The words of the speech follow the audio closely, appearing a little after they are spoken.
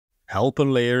Helper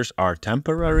layers are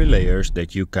temporary layers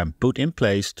that you can put in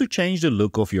place to change the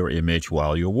look of your image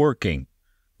while you're working.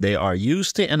 They are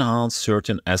used to enhance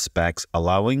certain aspects,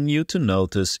 allowing you to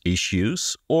notice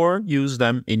issues or use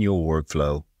them in your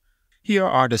workflow. Here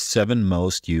are the 7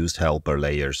 most used helper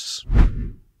layers.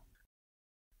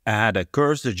 Add a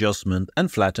curves adjustment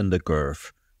and flatten the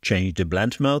curve. Change the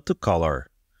blend mode to color.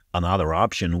 Another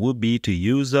option would be to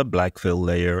use a black fill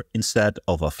layer instead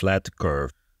of a flat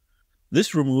curve.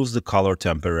 This removes the color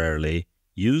temporarily,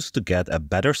 used to get a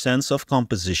better sense of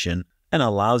composition and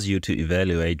allows you to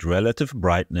evaluate relative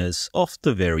brightness of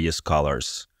the various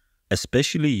colors.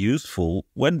 Especially useful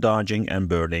when dodging and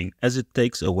burning, as it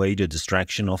takes away the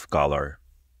distraction of color.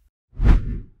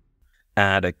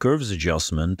 Add a curves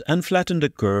adjustment and flatten the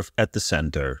curve at the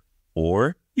center,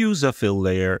 or use a fill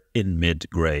layer in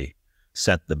mid-gray.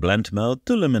 Set the blend mode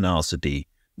to luminosity.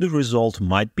 The result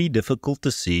might be difficult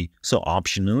to see, so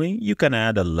optionally you can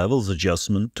add a levels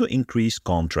adjustment to increase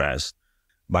contrast.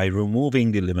 By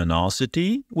removing the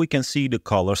luminosity, we can see the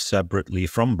colors separately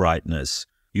from brightness,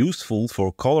 useful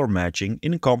for color matching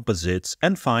in composites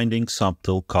and finding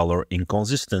subtle color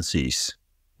inconsistencies.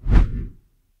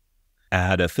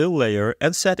 Add a fill layer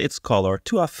and set its color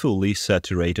to a fully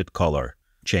saturated color.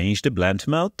 Change the blend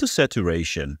mode to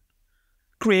saturation.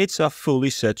 Creates a fully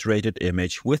saturated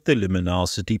image with the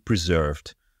luminosity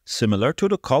preserved. Similar to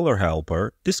the color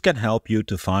helper, this can help you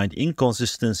to find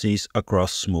inconsistencies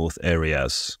across smooth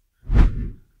areas.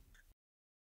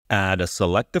 Add a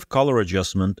selective color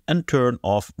adjustment and turn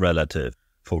off relative.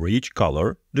 For each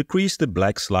color, decrease the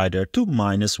black slider to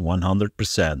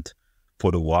 -100%.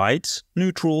 For the whites,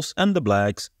 neutrals and the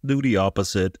blacks, do the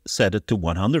opposite, set it to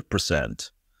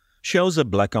 100%. Shows a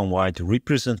black and white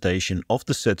representation of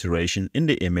the saturation in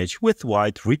the image with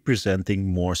white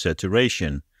representing more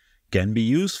saturation. Can be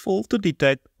useful to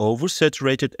detect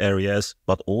oversaturated areas,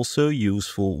 but also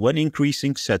useful when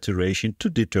increasing saturation to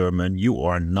determine you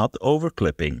are not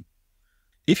overclipping.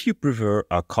 If you prefer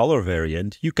a color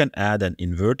variant, you can add an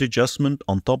invert adjustment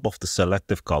on top of the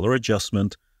selective color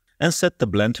adjustment and set the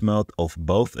blend mode of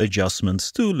both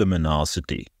adjustments to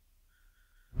luminosity.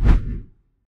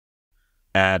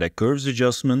 Add a curves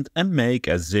adjustment and make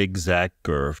a zigzag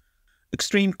curve.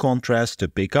 Extreme contrast to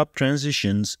pick up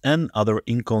transitions and other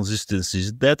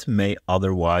inconsistencies that may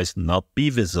otherwise not be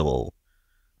visible.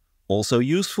 Also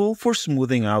useful for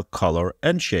smoothing out color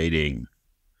and shading.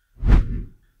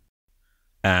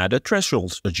 Add a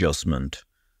threshold adjustment.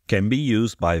 Can be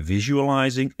used by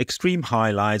visualizing extreme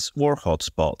highlights or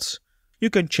hotspots. You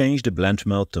can change the blend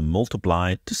mode to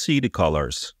multiply to see the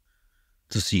colors.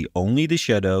 To see only the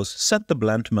shadows, set the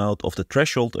blend mode of the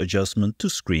threshold adjustment to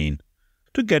screen.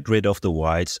 To get rid of the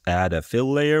whites, add a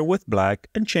fill layer with black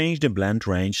and change the blend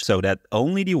range so that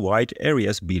only the white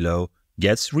areas below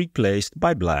gets replaced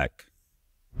by black.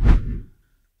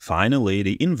 Finally,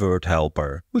 the invert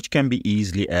helper, which can be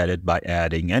easily added by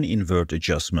adding an invert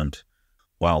adjustment.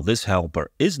 While this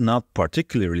helper is not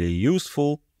particularly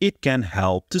useful, it can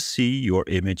help to see your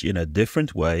image in a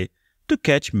different way to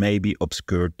catch maybe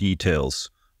obscure details.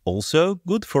 Also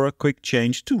good for a quick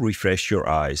change to refresh your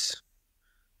eyes.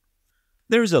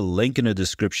 There is a link in the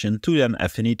description to an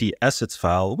Affinity Assets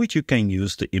file which you can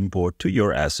use to import to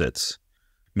your assets.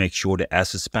 Make sure the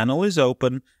Assets panel is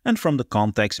open and from the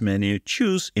context menu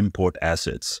choose Import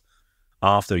Assets.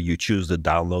 After you choose the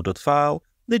downloaded file,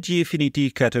 the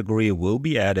Gaffinity category will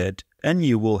be added and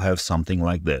you will have something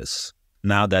like this.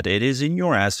 Now that it is in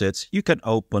your assets, you can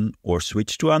open or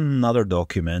switch to another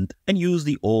document and use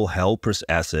the All Helpers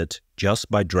asset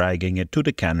just by dragging it to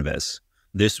the canvas.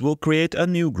 This will create a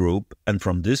new group, and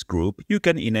from this group you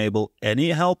can enable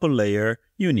any helper layer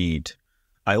you need.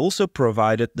 I also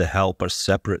provided the helpers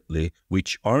separately,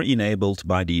 which are enabled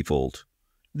by default.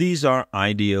 These are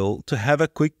ideal to have a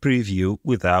quick preview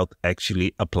without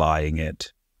actually applying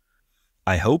it.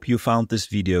 I hope you found this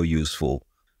video useful.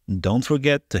 Don't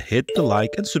forget to hit the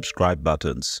like and subscribe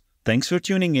buttons. Thanks for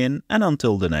tuning in and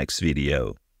until the next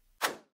video.